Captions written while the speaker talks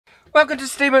Welcome to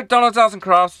Steve McDonald's Arts and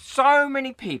Crafts. So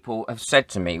many people have said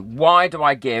to me, why do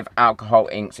I give alcohol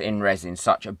inks in resin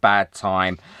such a bad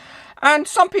time? And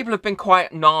some people have been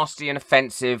quite nasty and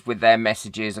offensive with their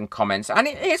messages and comments, and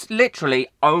it is literally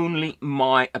only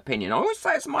my opinion. I always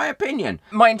say it's my opinion.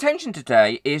 My intention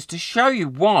today is to show you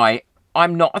why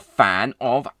I'm not a fan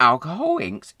of alcohol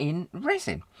inks in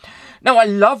resin. Now, I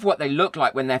love what they look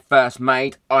like when they're first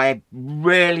made. I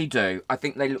really do. I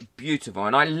think they look beautiful,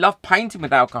 and I love painting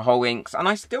with alcohol inks, and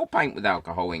I still paint with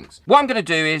alcohol inks. What I'm going to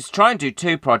do is try and do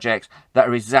two projects that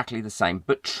are exactly the same,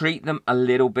 but treat them a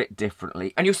little bit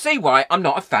differently. And you'll see why I'm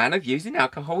not a fan of using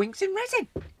alcohol inks in resin.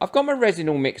 I've got my resin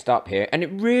all mixed up here, and it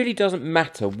really doesn't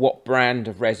matter what brand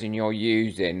of resin you're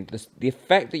using. The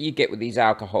effect that you get with these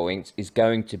alcohol inks is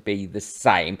going to be the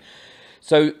same.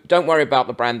 So don't worry about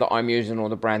the brand that I'm using or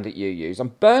the brand that you use.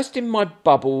 I'm bursting my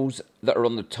bubbles that are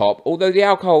on the top, although the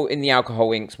alcohol in the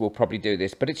alcohol inks will probably do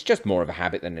this, but it's just more of a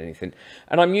habit than anything.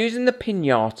 And I'm using the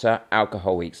Pinata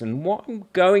alcohol inks, and what I'm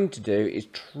going to do is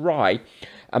try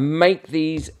and make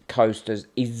these coasters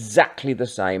exactly the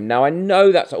same. Now, I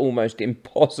know that's almost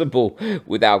impossible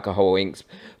with alcohol inks,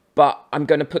 but I'm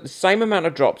going to put the same amount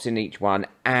of drops in each one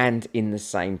and in the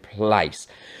same place.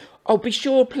 Oh, be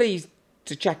sure, please,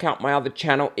 to check out my other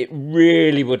channel. It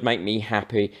really would make me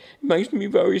happy. It makes me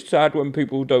very sad when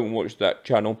people don't watch that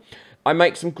channel. I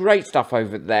make some great stuff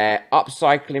over there,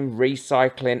 upcycling,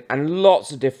 recycling, and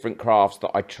lots of different crafts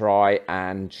that I try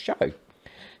and show.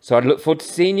 So I look forward to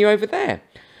seeing you over there.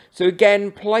 So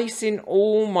again, placing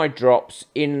all my drops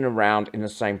in and around in the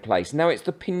same place. Now, it's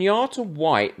the Pinata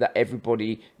white that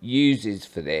everybody uses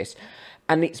for this,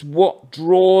 and it's what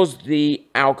draws the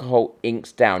alcohol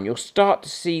inks down. You'll start to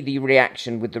see the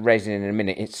reaction with the resin in a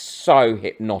minute. It's so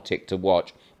hypnotic to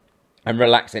watch and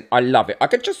relaxing. I love it. I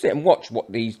could just sit and watch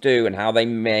what these do and how they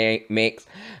mix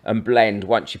and blend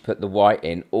once you put the white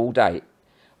in all day.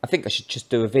 I think I should just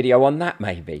do a video on that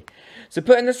maybe. So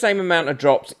putting the same amount of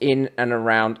drops in and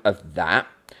around of that.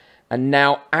 And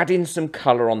now adding some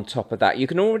colour on top of that. You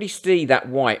can already see that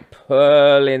white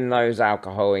purling those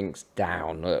alcohol inks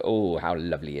down. Oh, how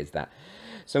lovely is that?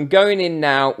 So I'm going in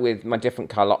now with my different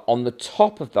colour on the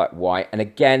top of that white. And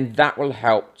again, that will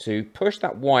help to push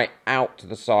that white out to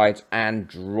the sides and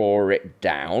draw it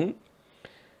down.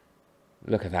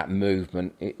 Look at that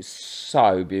movement. It's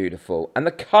so beautiful. And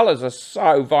the colours are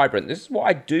so vibrant. This is what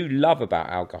I do love about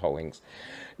alcohol inks.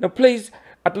 Now, please,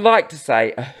 I'd like to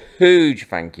say a huge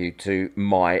thank you to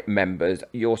my members.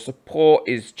 Your support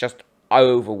is just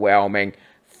overwhelming.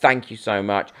 Thank you so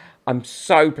much. I'm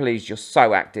so pleased you're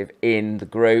so active in the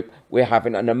group. We're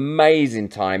having an amazing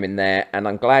time in there, and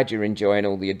I'm glad you're enjoying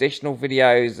all the additional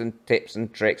videos and tips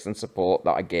and tricks and support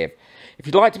that I give. If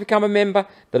you'd like to become a member,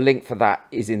 the link for that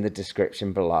is in the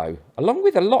description below, along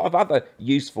with a lot of other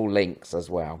useful links as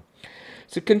well.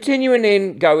 So continuing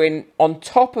in, going on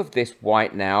top of this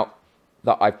white now,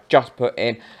 that I've just put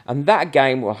in, and that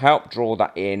again will help draw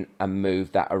that in and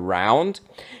move that around.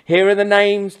 Here are the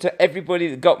names to everybody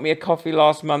that got me a coffee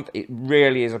last month. It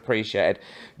really is appreciated.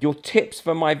 Your tips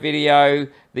for my video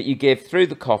that you give through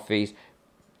the coffees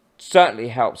certainly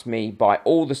helps me buy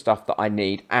all the stuff that I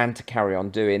need and to carry on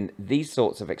doing these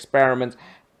sorts of experiments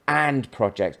and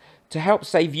projects to help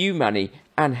save you money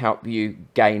and help you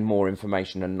gain more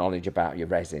information and knowledge about your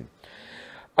resin.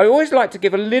 I always like to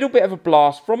give a little bit of a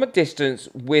blast from a distance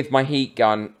with my heat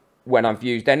gun when I've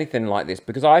used anything like this,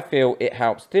 because I feel it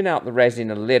helps thin out the resin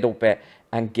a little bit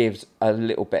and gives a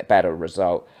little bit better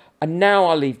result. And now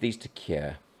I'll leave these to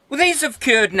cure. Well, these have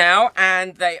cured now,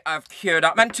 and they have cured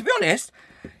up. And to be honest,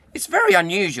 it's very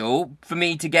unusual for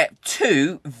me to get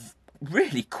two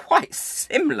really quite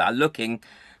similar looking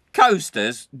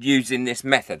coasters using this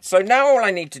method. So now all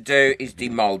I need to do is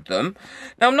demold them.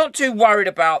 Now, I'm not too worried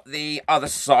about the other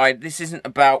side. This isn't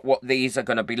about what these are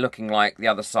going to be looking like the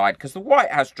other side, because the white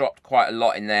has dropped quite a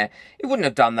lot in there. It wouldn't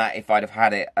have done that if I'd have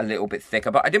had it a little bit thicker,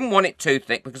 but I didn't want it too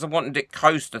thick because I wanted it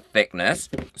coaster thickness.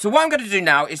 So what I'm going to do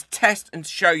now is test and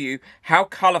show you how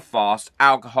colour fast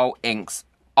alcohol inks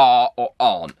are or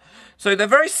aren't. So they're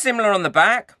very similar on the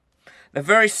back, they're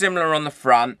very similar on the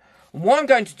front. What I'm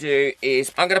going to do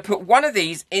is I'm going to put one of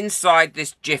these inside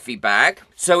this jiffy bag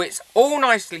so it's all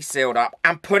nicely sealed up,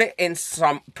 and put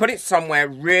it somewhere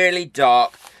really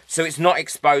dark so it's not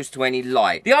exposed to any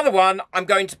light. The other one I'm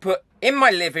going to put in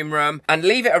my living room and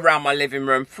leave it around my living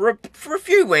room for a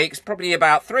few weeks, probably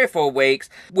about 3 or 4 weeks,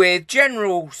 with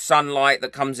general sunlight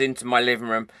that comes into my living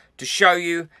room to show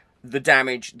you the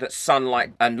damage that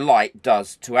sunlight and light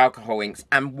does to alcohol inks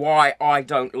and why I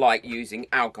don't like using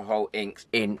alcohol inks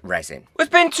in resin. It's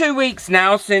been 2 weeks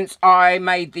now since I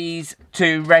made these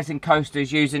 2 resin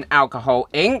coasters using alcohol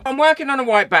ink. I'm working on a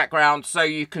white background so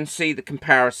you can see the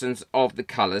comparisons of the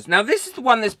colours. Now this is the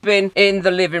one that's been in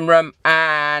the living room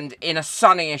and in a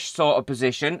sunnyish sort of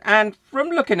position, and from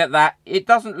looking at that it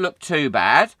doesn't look too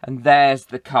bad, and there's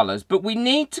the colours, but we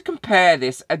need to compare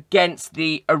this against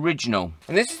the original.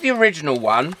 And this is the original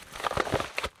one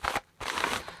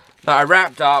that I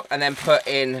wrapped up and then put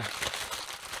in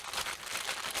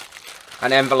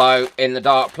an envelope in the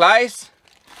dark place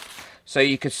so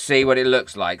you could see what it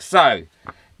looks like. So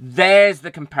there's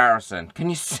the comparison. Can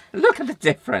you look at the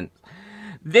difference?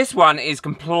 This one is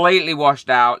completely washed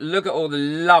out. Look at all the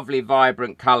lovely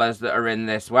vibrant colours that are in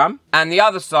this one. And the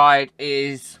other side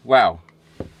is, well,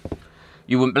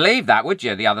 you wouldn't believe that, would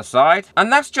you, the other side?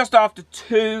 And that's just after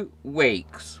 2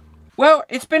 weeks. Well,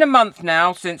 it's been a month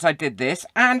now since I did this,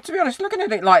 and to be honest, looking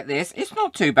at it like this, it's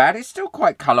not too bad. It's still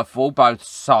quite colourful, both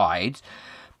sides,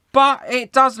 but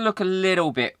it does look a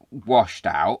little bit washed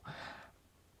out.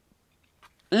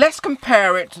 Let's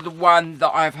compare it to the one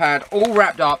that I've had all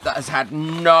wrapped up that has had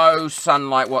no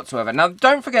sunlight whatsoever. Now,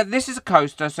 don't forget, this is a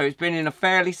coaster, so it's been in a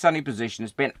fairly sunny position.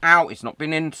 It's been out, it's not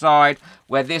been inside,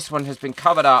 where this one has been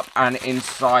covered up and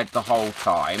inside the whole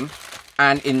time,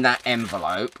 and in that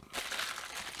envelope.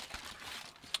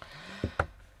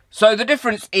 So the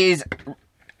difference is,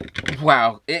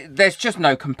 well, there's just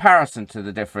no comparison to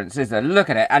the difference, is there? Look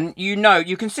at it, and you know,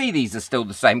 you can see these are still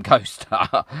the same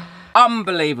coaster.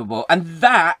 Unbelievable. And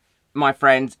that, my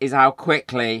friends, is how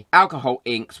quickly alcohol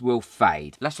inks will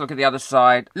fade. Let's look at the other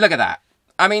side. Look at that.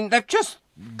 I mean, they've just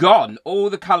gone. All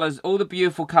the colours, all the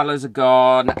beautiful colours are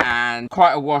gone, and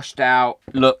quite a washed out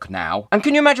look now. And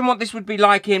can you imagine what this would be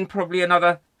like in probably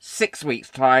another 6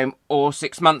 weeks time or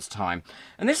 6 months time?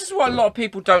 And this is what a lot of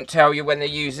people don't tell you when they're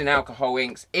using alcohol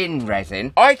inks in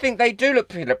resin. I think they do look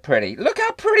pretty. Look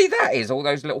how pretty that is, all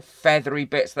those little feathery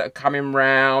bits that are coming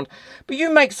round. But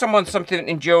you make someone something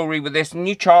in jewellery with this and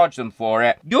you charge them for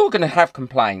it, you're going to have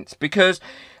complaints, because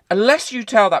unless you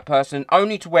tell that person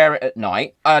only to wear it at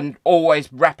night and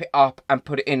always wrap it up and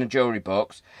put it in a jewellery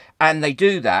box, and they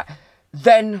do that,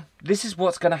 then this is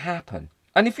what's going to happen.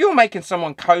 And if you're making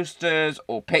someone coasters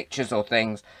or pictures or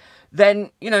things,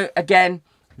 then, you know, again,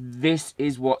 this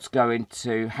is what's going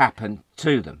to happen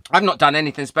to them. I've not done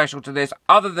anything special to this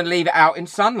other than leave it out in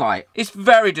sunlight. It's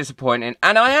very disappointing,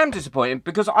 and I am disappointed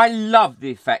because I love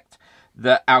the effect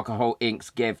that alcohol inks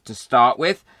give to start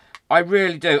with. I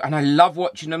really do, and I love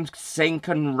watching them sink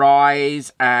and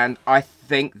rise, and I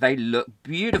think they look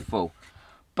beautiful.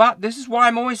 But this is why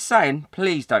I'm always saying,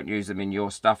 please don't use them in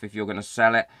your stuff if you're going to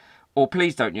sell it. Or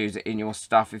please don't use it in your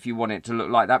stuff if you want it to look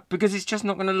like that, because it's just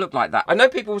not going to look like that. I know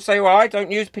people will say, well, I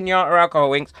don't use pinata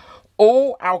alcohol inks.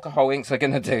 All alcohol inks are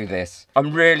going to do this.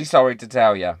 I'm really sorry to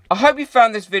tell you. I hope you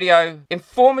found this video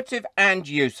informative and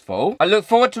useful. I look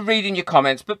forward to reading your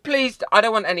comments, but please, I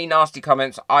don't want any nasty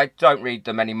comments. I don't read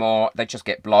them anymore. They just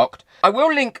get blocked. I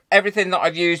will link everything that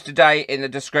I've used today in the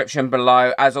description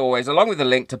below, as always, along with a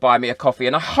link to buy me a coffee.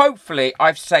 And hopefully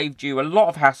I've saved you a lot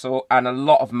of hassle and a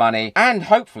lot of money, and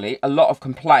hopefully a lot of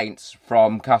complaints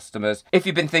from customers if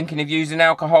you've been thinking of using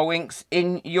alcohol inks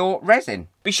in your resin.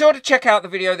 Be sure to check out the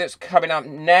video that's coming up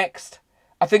next.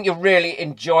 I think you'll really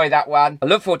enjoy that one. I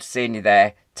look forward to seeing you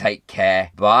there. Take care.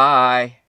 Bye.